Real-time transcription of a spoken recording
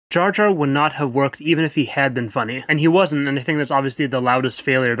Jar Jar would not have worked even if he had been funny. And he wasn't, and I think that's obviously the loudest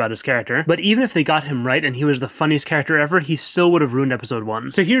failure about his character. But even if they got him right and he was the funniest character ever, he still would have ruined episode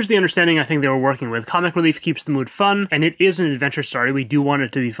 1. So here's the understanding I think they were working with. Comic relief keeps the mood fun, and it is an adventure story. We do want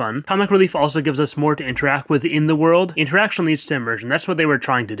it to be fun. Comic relief also gives us more to interact with in the world. Interaction leads to immersion. That's what they were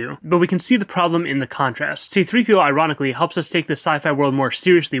trying to do. But we can see the problem in the contrast. C-3PO, ironically, helps us take the sci-fi world more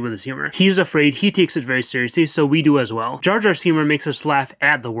seriously with his humor. He's afraid, he takes it very seriously, so we do as well. Jar Jar's humor makes us laugh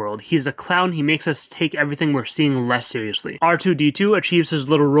at the world. He's a clown, he makes us take everything we're seeing less seriously. R2-D2 achieves his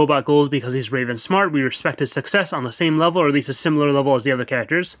little robot goals because he's brave and smart. We respect his success on the same level, or at least a similar level as the other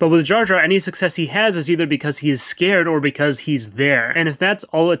characters. But with Jar Jar, any success he has is either because he is scared or because he's there. And if that's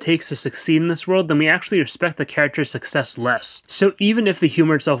all it takes to succeed in this world, then we actually respect the character's success less. So even if the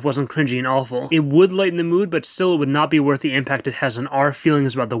humor itself wasn't cringy and awful, it would lighten the mood, but still it would not be worth the impact it has on our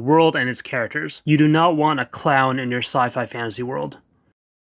feelings about the world and its characters. You do not want a clown in your sci-fi fantasy world.